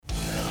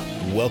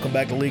Welcome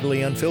back to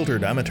Legally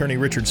Unfiltered. I'm attorney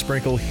Richard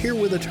Sprinkle here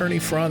with attorney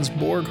Franz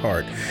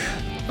Borghardt.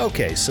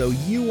 Okay, so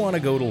you want to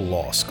go to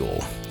law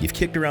school. You've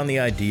kicked around the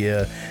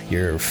idea,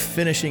 you're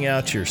finishing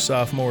out your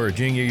sophomore or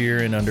junior year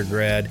in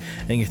undergrad,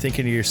 and you're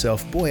thinking to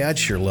yourself, boy, I'd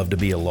sure love to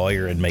be a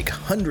lawyer and make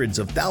hundreds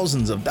of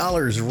thousands of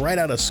dollars right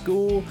out of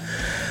school.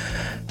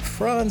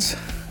 Franz,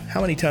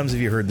 how many times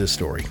have you heard this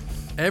story?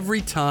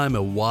 Every time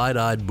a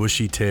wide-eyed,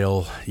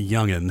 bushy-tailed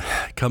youngin'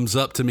 comes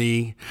up to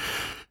me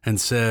and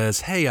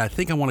says, hey, I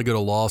think I want to go to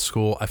law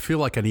school. I feel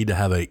like I need to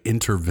have an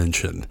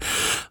intervention.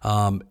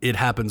 It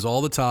happens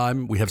all the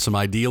time. We have some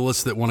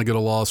idealists that want to go to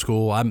law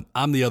school.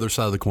 I'm the other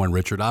side of the coin,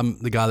 Richard.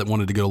 I'm the guy that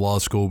wanted to go to law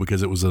school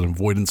because it was an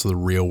avoidance of the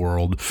real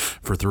world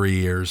for 3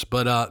 years.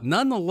 But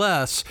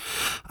nonetheless,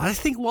 I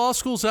think law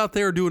schools out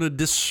there are doing a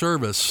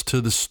disservice to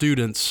the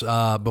students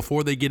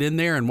before they get in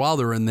there and while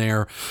they're in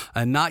there,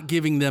 and not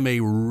giving them a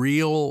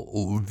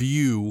real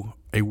view,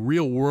 a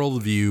real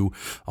world view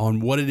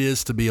on what it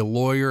is to be a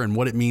lawyer and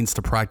what it means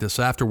to practice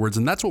afterwards.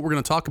 And that's what we're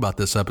going to talk about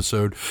this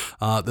episode,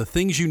 the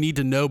things you need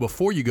to know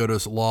before you go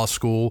to law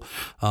school.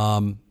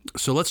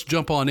 So let's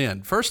jump on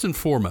in. First and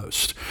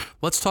foremost,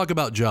 let's talk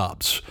about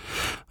jobs.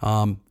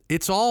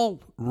 It's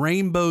all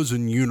rainbows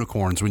and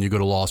unicorns when you go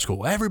to law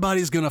school.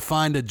 Everybody's going to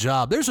find a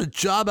job. There's a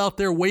job out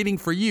there waiting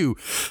for you.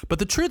 But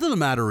the truth of the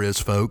matter is,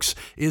 folks,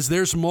 is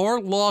there's more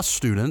law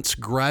students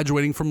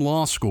graduating from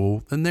law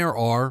school than there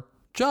are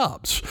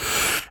jobs.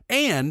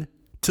 And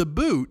to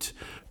boot,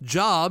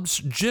 jobs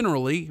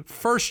generally,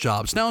 first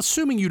jobs. Now,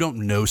 assuming you don't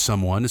know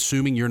someone,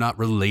 assuming you're not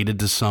related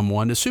to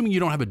someone, assuming you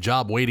don't have a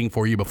job waiting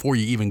for you before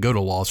you even go to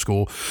law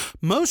school,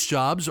 most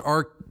jobs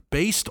are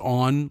based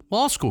on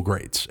law school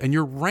grades and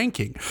your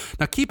ranking.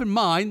 Now, keep in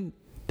mind,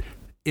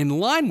 in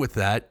line with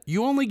that,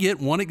 you only get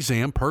one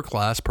exam per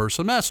class per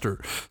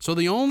semester. So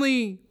the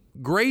only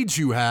grades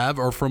you have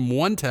are from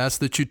one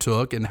test that you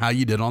took and how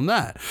you did on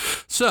that.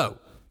 So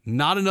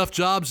not enough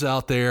jobs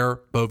out there,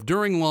 both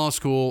during law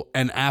school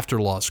and after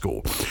law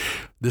school.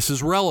 This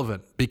is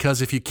relevant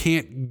because if you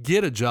can't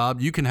get a job,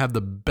 you can have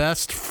the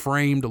best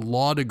framed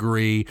law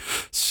degree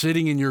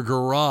sitting in your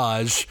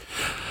garage,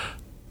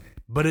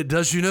 but it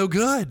does you no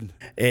good.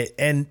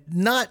 And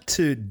not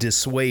to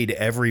dissuade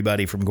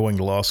everybody from going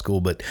to law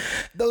school, but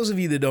those of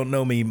you that don't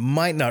know me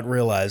might not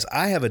realize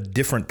I have a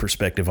different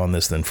perspective on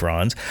this than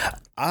Franz.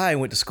 I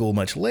went to school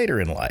much later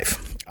in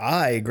life.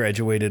 I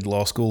graduated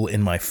law school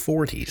in my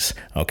 40s.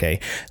 Okay,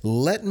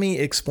 let me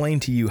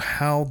explain to you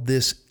how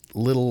this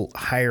little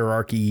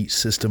hierarchy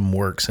system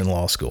works in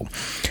law school.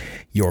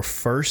 Your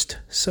first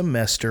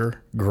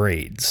semester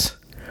grades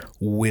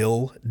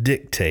will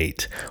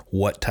dictate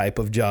what type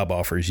of job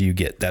offers you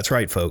get. That's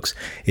right, folks.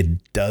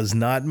 It does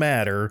not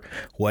matter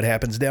what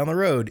happens down the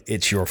road.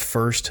 It's your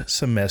first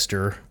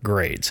semester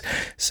grades.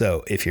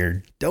 So if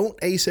you don't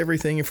ace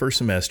everything your first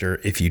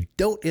semester, if you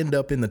don't end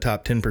up in the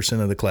top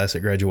 10% of the class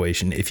at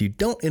graduation, if you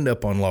don't end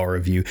up on law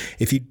review,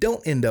 if you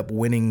don't end up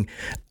winning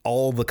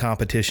all the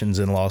competitions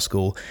in law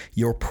school,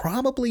 you're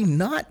probably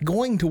not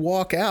going to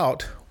walk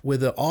out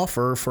with an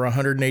offer for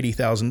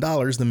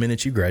 $180,000 the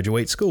minute you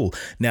graduate school.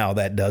 Now,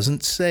 that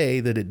doesn't say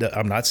that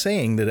I'm not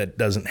saying that it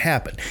doesn't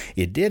happen.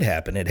 It did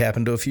happen. It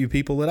happened to a few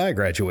people that I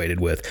graduated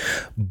with,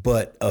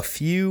 but a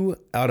few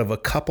out of a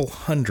couple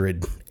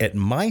hundred at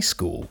my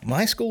school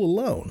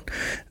alone,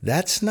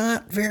 that's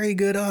not very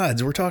good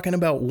odds. We're talking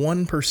about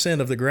 1%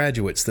 of the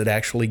graduates that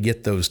actually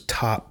get those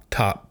top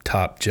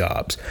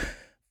jobs.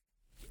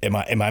 Am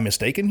I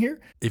mistaken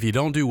here? If you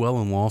don't do well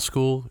in law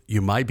school,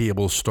 you might be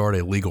able to start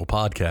a legal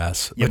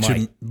podcast,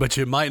 but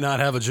you might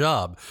not have a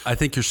job. I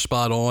think you're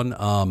spot on.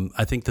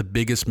 I think the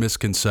biggest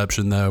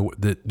misconception, though,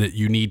 that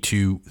you need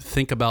to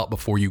think about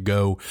before you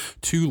go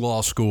to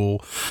law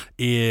school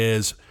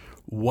is,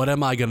 what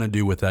am I going to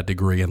do with that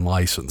degree and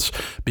license?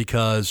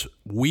 Because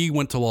we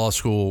went to law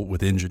school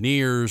with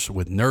engineers,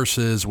 with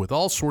nurses, with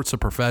all sorts of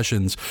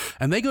professions,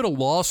 and they go to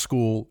law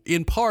school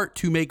in part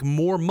to make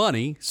more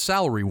money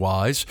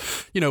salary-wise,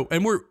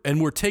 and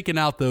we're taking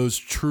out those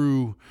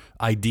true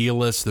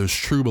idealists, those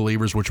true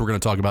believers, which we're going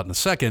to talk about in a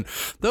second.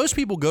 Those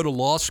people go to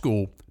law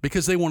school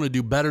because they want to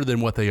do better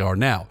than what they are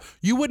now.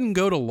 You wouldn't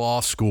go to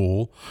law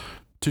school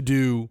to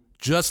do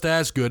just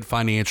as good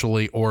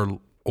financially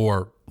or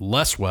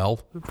less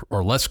well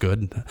or less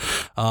good.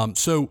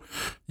 So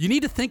you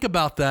need to think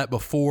about that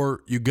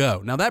before you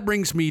go. Now, that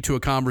brings me to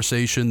a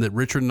conversation that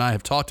Richard and I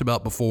have talked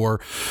about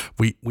before.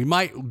 We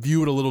might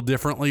view it a little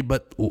differently,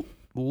 but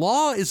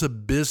law is a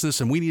business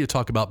and we need to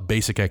talk about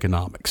basic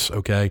economics,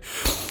 okay?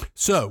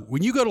 So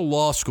when you go to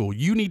law school,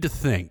 you need to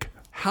think,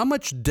 how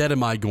much debt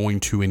am I going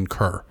to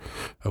incur?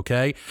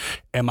 Okay.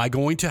 Am I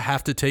going to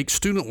have to take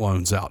student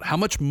loans out? How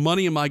much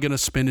money am I going to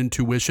spend in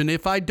tuition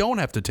if I don't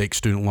have to take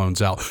student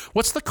loans out?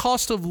 What's the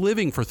cost of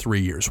living for 3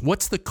 years?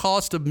 What's the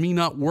cost of me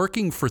not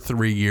working for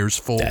 3 years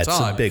full time? That's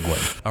a big one.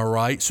 All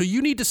right. So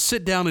you need to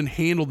sit down and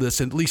handle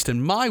this, at least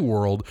in my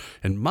world,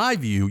 in my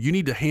view, you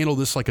need to handle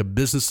this like a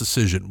business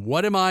decision.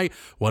 What am I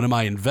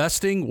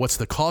investing? What's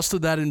the cost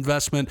of that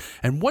investment?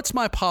 And what's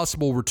my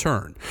possible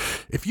return?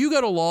 If you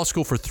go to law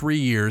school for 3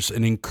 years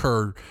and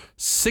incur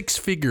six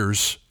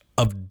figures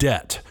of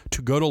debt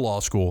to go to law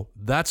school,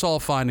 that's all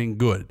fine and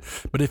good.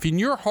 But if in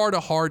your heart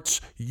of hearts,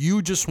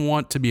 you just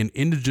want to be an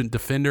indigent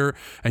defender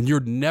and you're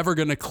never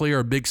going to clear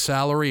a big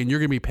salary and you're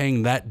going to be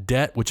paying that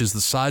debt, which is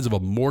the size of a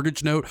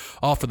mortgage note,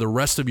 off for the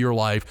rest of your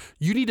life,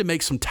 you need to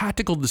make some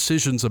tactical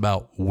decisions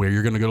about where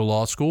you're going to go to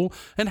law school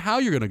and how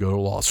you're going to go to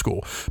law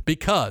school.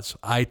 Because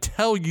I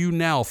tell you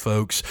now,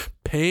 folks,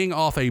 paying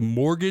off a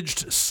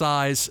mortgaged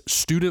size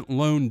student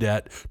loan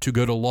debt to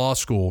go to law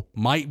school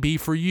might be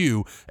for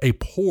you a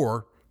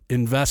poor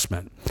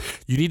investment.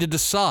 You need to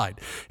decide,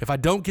 if I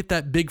don't get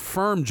that big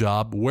firm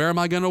job, where am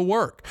I going to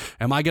work?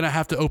 Am I going to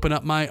have to open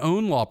up my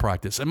own law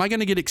practice? Am I going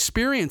to get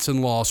experience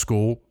in law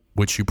school,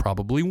 which you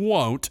probably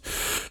won't?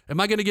 Am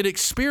I going to get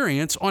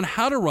experience on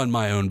how to run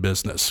my own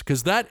business?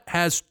 Because that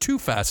has two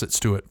facets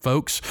to it,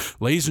 folks.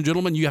 Ladies and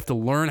gentlemen, you have to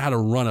learn how to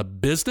run a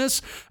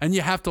business and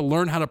you have to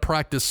learn how to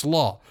practice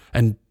law.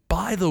 And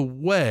by the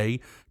way,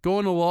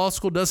 going to law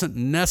school doesn't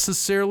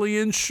necessarily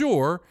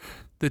ensure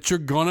that you're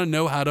going to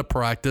know how to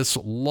practice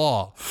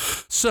law.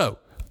 So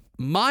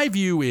my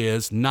view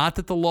is not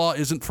that the law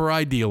isn't for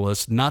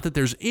idealists, not that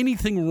there's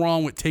anything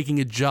wrong with taking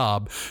a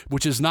job,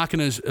 which is not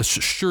going to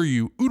assure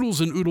you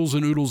oodles and oodles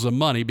and oodles of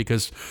money,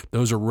 because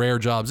those are rare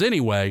jobs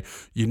anyway.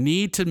 You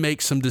need to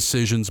make some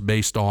decisions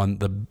based on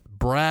the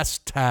brass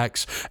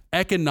tacks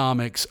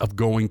economics of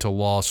going to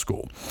law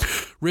school.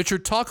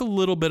 Richard, talk a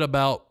little bit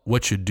about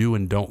what you do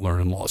and don't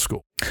learn in law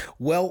school.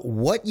 Well,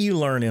 what you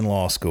learn in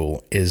law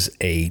school is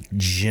a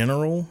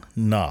general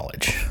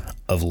knowledge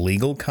of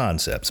legal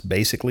concepts,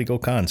 basic legal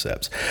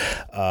concepps.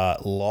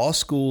 Law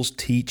schools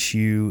teach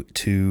you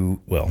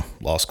to, well,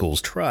 law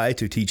schools try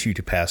to teach you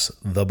to pass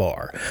the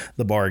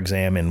bar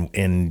exam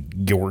in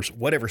yours,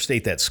 whatever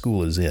state that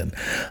school is in.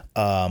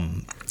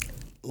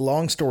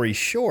 Long story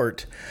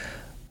short,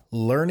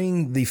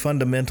 learning the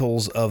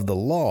fundamentals of the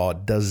law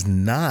does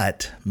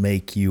not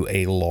make you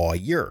a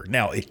lawyer.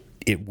 Now,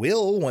 it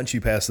will, once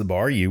you pass the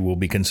bar, you will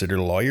be considered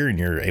a lawyer and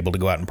you're able to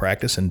go out and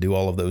practice and do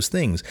all of those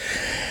things.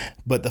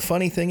 But the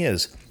funny thing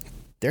is,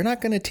 they're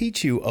not going to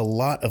teach you a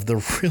lot of the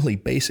really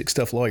basic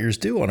stuff lawyers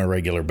do on a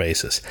regular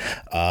basis.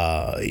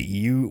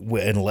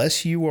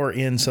 Unless you are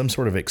in some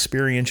sort of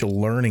experiential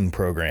learning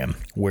program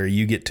where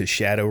you get to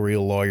shadow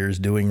real lawyers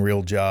doing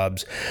real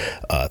jobs,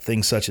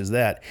 things such as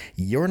that,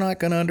 you're not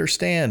going to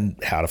understand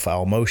how to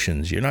file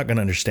motions. You're not going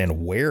to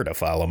understand where to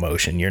file a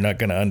motion. You're not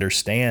going to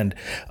understand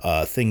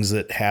things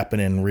that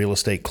happen in real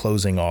estate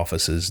closing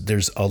offices.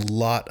 There's a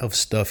lot of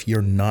stuff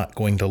you're not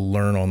going to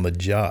learn on the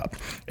job.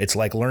 It's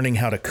like learning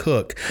how to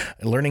cook,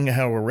 learning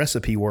how a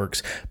recipe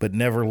works, but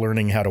never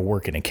learning how to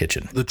work in a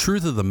kitchen. The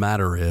truth of the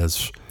matter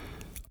is,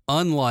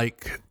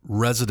 unlike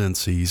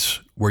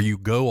residencies where you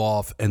go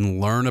off and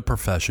learn a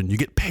profession, you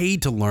get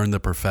paid to learn the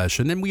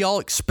profession, and we all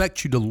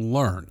expect you to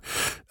learn.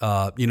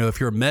 If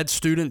you're a med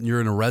student and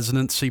you're in a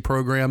residency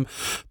program,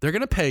 they're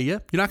going to pay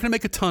you. You're not going to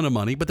make a ton of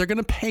money, but they're going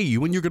to pay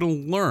you, and you're going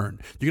to learn.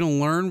 You're going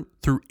to learn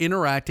through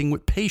interacting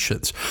with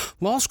patients.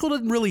 Law school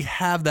doesn't really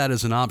have that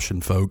as an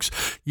option, folks.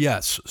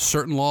 Yes,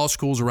 certain law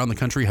schools around the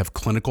country have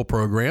clinical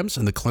programs,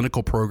 and the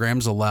clinical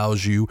programs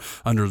allows you,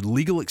 under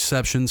legal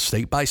exceptions,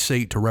 state by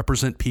state, to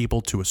represent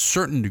people to a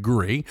certain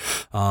degree.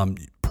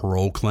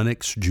 Parole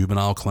clinics,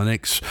 juvenile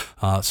clinics,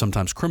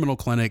 sometimes criminal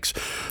clinics.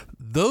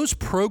 Those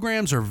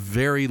programs are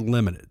very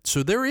limited.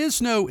 So there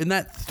is no, in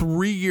that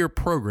 3-year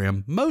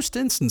program, most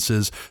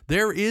instances,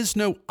 there is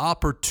no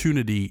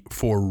opportunity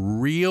for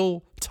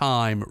real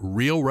time,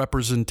 real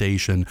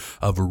representation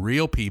of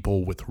real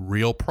people with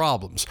real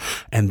problems.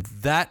 And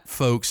that,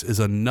 folks, is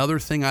another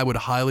thing I would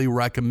highly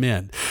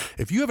recommend.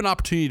 If you have an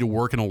opportunity to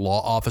work in a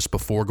law office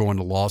before going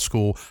to law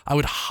school, I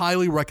would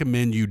highly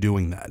recommend you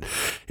doing that.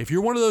 If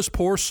you're one of those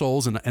poor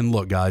souls, and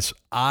look, guys,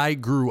 I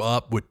grew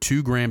up with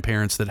 2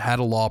 grandparents that had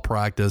a law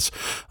practice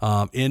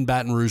in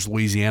Baton Rouge,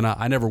 Louisiana.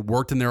 I never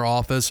worked in their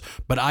office,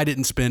 but I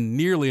didn't spend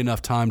nearly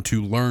enough time to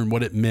learn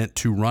what it meant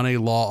to run a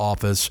law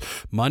office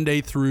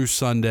Monday through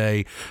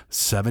Sunday,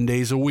 7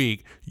 days a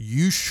week.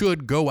 You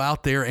should go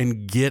out there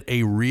and get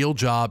a real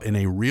job in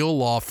a real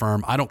law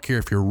firm. I don't care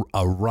if you're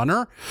a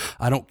runner.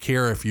 I don't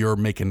care if you're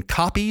making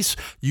copies.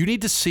 You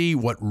need to see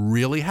what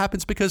really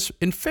happens, because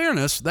in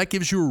fairness, that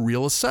gives you a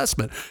real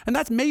assessment. And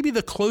that's maybe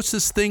the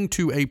closest thing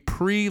to a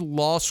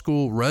pre-law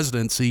school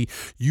residency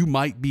you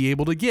might be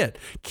able to get.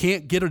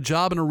 Can't get a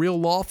job in a real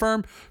law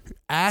firm?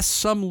 Ask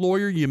some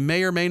lawyer you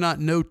may or may not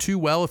know too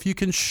well if you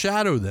can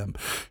shadow them.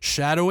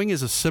 Shadowing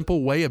is a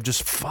simple way of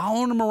just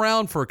following them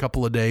around for a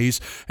couple of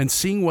days and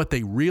seeing what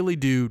they really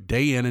do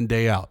day in and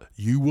day out.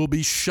 You will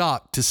be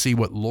shocked to see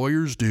what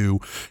lawyers do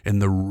in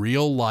the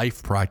real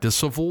life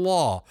practice of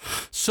law.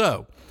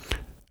 So,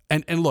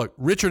 and look,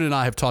 Richard and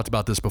I have talked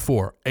about this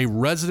before. A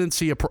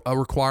residency a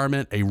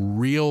requirement, a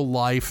real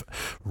life,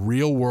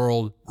 real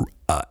world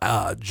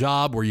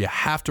job where you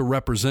have to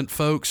represent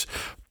folks,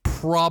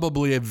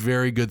 probably a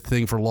very good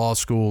thing for law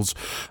schools.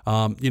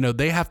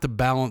 They have to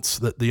balance.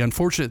 The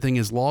unfortunate thing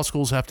is law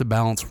schools have to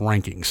balance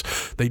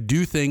rankings. They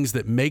do things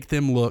that make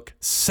them look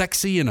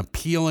sexy and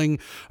appealing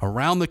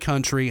around the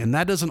country, and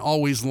that doesn't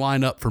always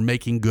line up for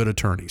making good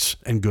attorneys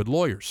and good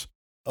lawyers.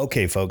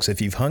 Okay, folks,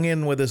 if you've hung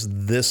in with us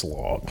this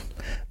long,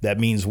 that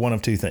means one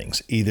of two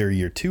things. Either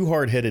you're too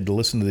hard-headed to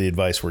listen to the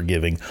advice we're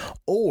giving,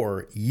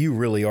 or you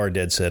really are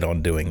dead set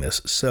on doing this.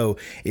 So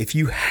if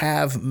you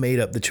have made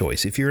up the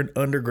choice, if you're an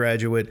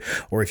undergraduate,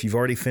 or if you've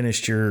already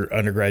finished your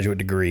undergraduate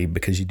degree,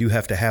 because you do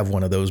have to have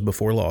one of those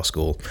before law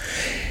school,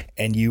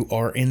 and you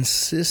are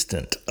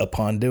insistent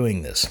upon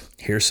doing this,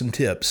 here's some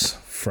tips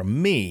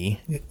from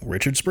me,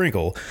 Richard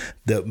Sprinkle,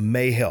 that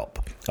may help.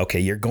 Okay,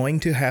 you're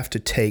going to have to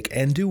take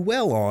and do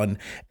well on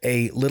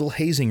a little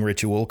hazing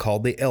ritual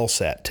called the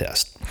LSAT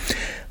test.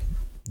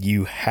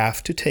 You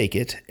have to take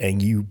it,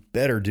 and you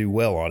better do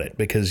well on it,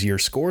 because your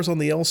scores on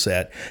the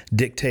LSAT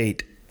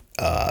dictate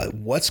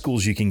what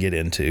schools you can get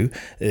into.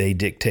 They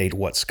dictate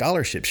what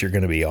scholarships you're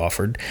going to be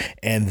offered,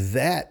 and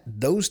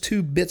those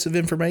two bits of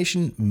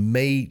information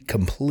may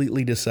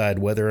completely decide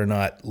whether or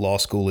not law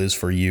school is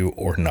for you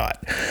or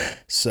not.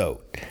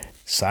 So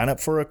sign up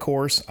for a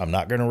course. I'm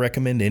not going to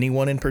recommend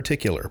anyone in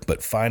particular,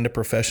 but find a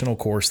professional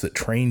course that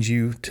trains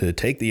you to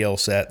take the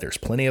LSAT. There's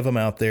plenty of them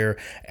out there.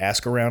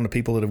 Ask around to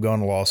people that have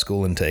gone to law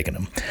school and taken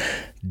them.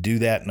 Do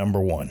that,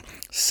 number one.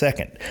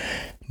 Second,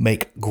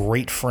 make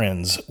great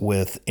friends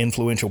with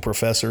influential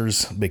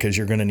professors, because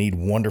you're going to need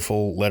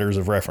wonderful letters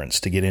of reference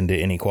to get into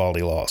any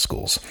quality law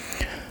schools.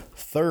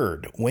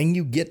 Third, when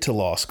you get to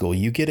law school,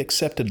 you get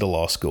accepted to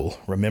law school.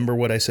 Remember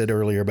what I said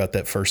earlier about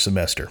that first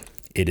semester.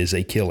 It is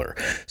a killer.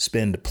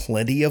 Spend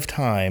plenty of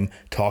time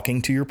talking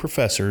to your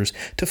professors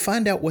to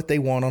find out what they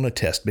want on a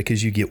test,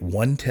 because you get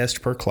one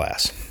test per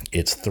class.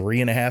 It's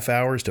 3.5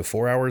 hours to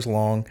 4 hours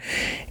long.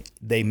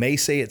 They may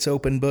say it's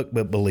open book,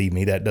 but believe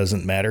me, that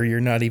doesn't matter. You're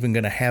not even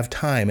going to have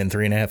time in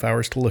 3.5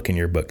 hours to look in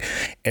your book.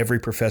 Every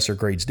professor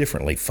grades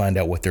differently. Find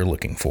out what they're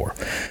looking for.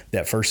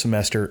 That first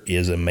semester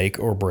is a make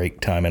or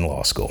break time in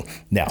law school.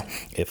 Now,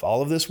 if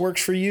all of this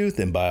works for you,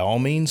 then by all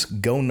means,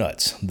 go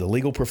nuts. The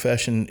legal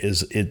profession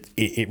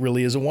it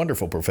really is a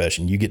wonderful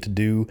profession. You get to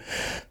do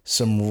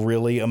some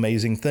really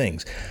amazing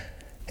things,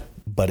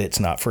 but it's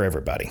not for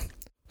everybody.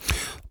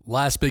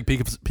 Last big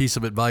piece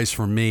of advice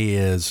from me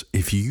is,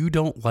 if you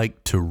don't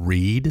like to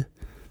read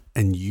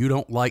and you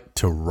don't like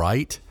to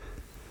write,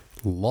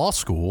 law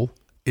school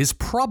is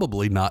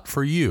probably not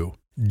for you.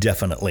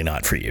 Definitely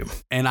not for you.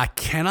 And I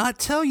cannot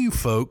tell you,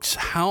 folks,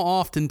 how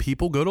often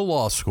people go to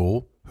law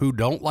school who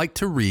don't like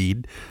to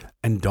read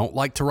and don't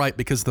like to write,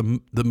 because the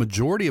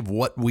majority of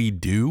what we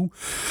do,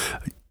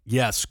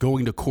 yes,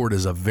 going to court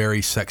is a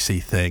very sexy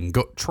thing.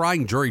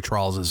 Trying jury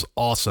trials is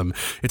awesome.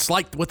 It's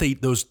like what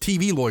those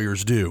TV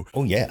lawyers do.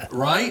 Oh, yeah.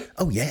 Right?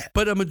 Oh, yeah.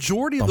 But a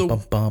majority of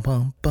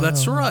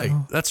That's right.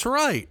 That's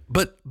right.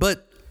 But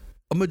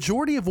a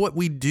majority of what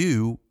we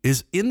do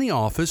is in the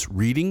office,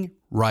 reading,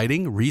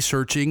 writing,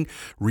 researching,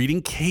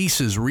 reading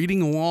cases,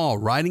 reading law,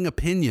 writing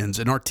opinions,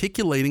 and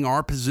articulating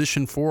our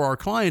position for our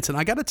clients. And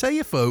I got to tell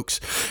you, folks,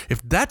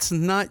 if that's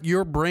not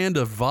your brand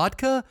of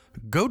vodka,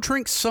 go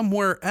drink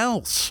somewhere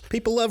else.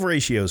 People love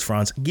ratios,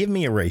 Franz. Give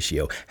me a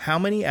ratio. How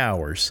many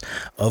hours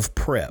of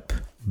prep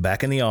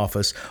back in the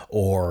office,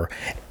 or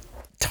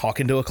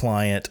talking to a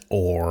client,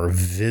 or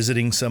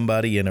visiting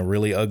somebody in a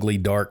really ugly,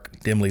 dark,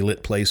 dimly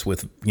lit place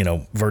with,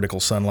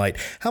 vertical sunlight?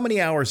 How many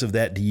hours of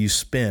that do you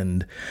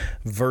spend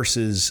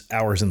versus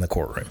hours in the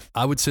courtroom?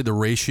 I would say the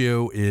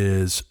ratio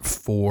is,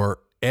 for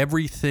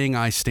everything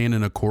I stand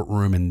in a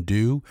courtroom and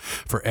do,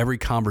 for every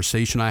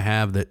conversation I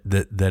have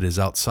that is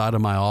outside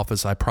of my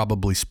office, I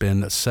probably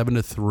spend 7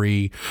 to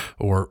 3,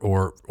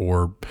 or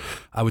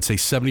I would say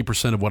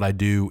 70% of what I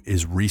do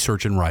is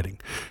research and writing.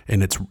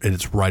 And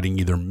it's writing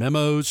either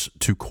memos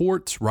to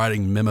courts,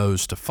 writing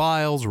memos to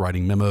files,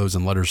 writing memos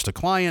and letters to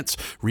clients,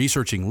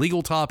 researching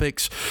legal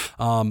topics.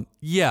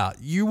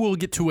 You will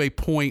get to a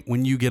point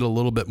when you get a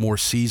little bit more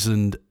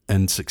seasoned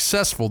and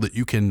successful that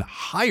you can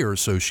hire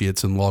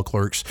associates and law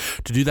clerks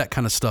to do that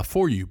kind of stuff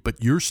for you.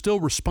 But you're still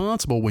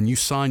responsible when you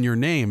sign your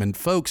name. And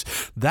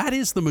folks, that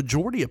is the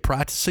majority of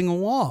practicing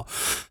law.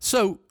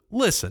 So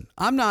listen,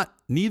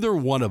 neither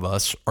one of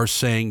us are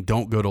saying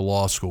don't go to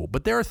law school,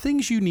 but there are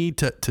things you need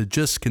to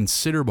just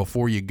consider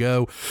before you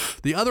go.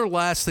 The other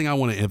last thing I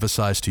want to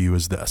emphasize to you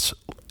is this.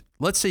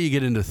 Let's say you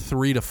get into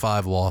 3 to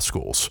 5 law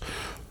schools.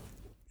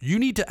 You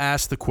need to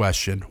ask the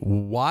question,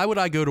 why would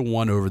I go to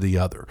one over the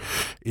other?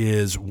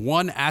 Is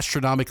one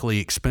astronomically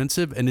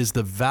expensive? And is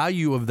the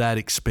value of that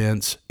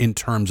expense in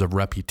terms of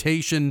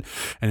reputation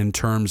and in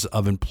terms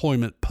of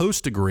employment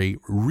post-degree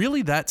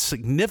really that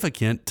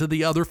significant to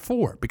the other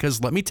 4?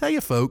 Because let me tell you,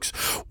 folks,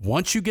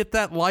 once you get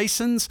that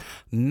license,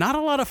 not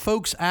a lot of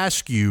folks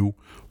ask you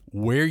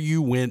where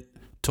you went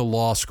to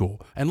law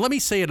school. And let me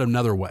say it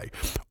another way.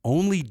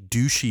 Only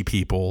douchey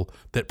people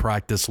that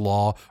practice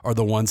law are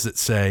the ones that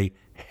say,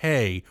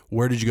 hey,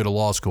 where did you go to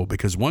law school?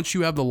 Because once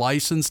you have the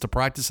license to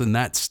practice in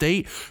that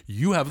state,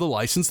 you have the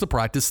license to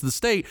practice the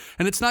state,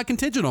 and it's not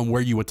contingent on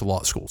where you went to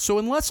law school. So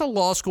unless a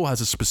law school has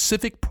a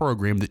specific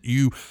program that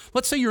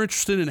let's say you're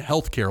interested in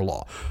healthcare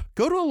law,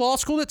 go to a law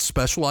school that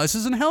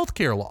specializes in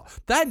healthcare law.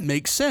 That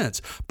makes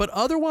sense. But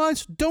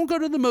otherwise, don't go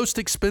to the most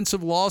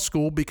expensive law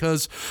school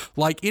because,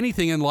 like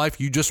anything in life,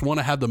 you just want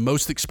to have the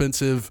most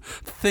expensive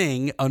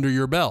thing under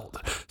your belt.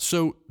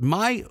 So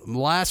my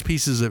last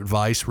pieces of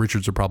advice,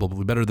 Richard's are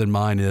probably better than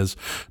mine, is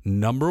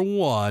number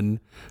one,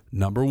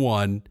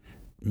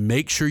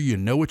 make sure you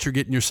know what you're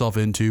getting yourself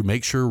into.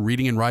 Make sure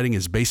reading and writing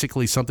is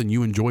basically something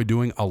you enjoy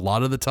doing a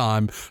lot of the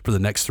time for the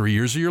next 3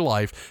 years of your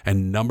life.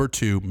 And number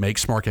two, make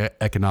smart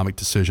economic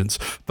decisions.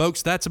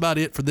 Folks, that's about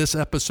it for this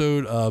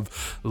episode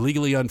of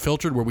Legally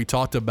Unfiltered, where we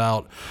talked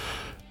about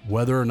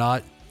whether or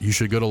not you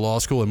should go to law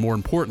school, and more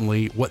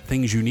importantly, what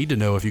things you need to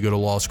know if you go to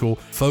law school.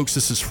 Folks,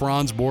 this is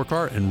Franz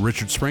Borchardt and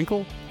Richard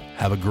Sprinkle.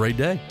 Have a great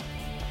day.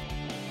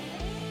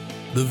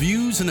 The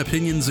views and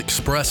opinions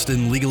expressed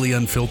in Legally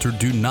Unfiltered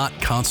do not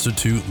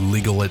constitute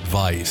legal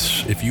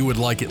advice. If you would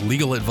like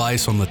legal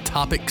advice on the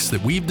topics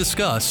that we've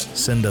discussed,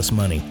 send us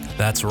money.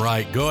 That's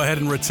right. Go ahead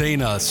and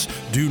retain us.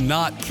 Do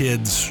not,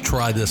 kids,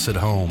 try this at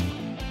home.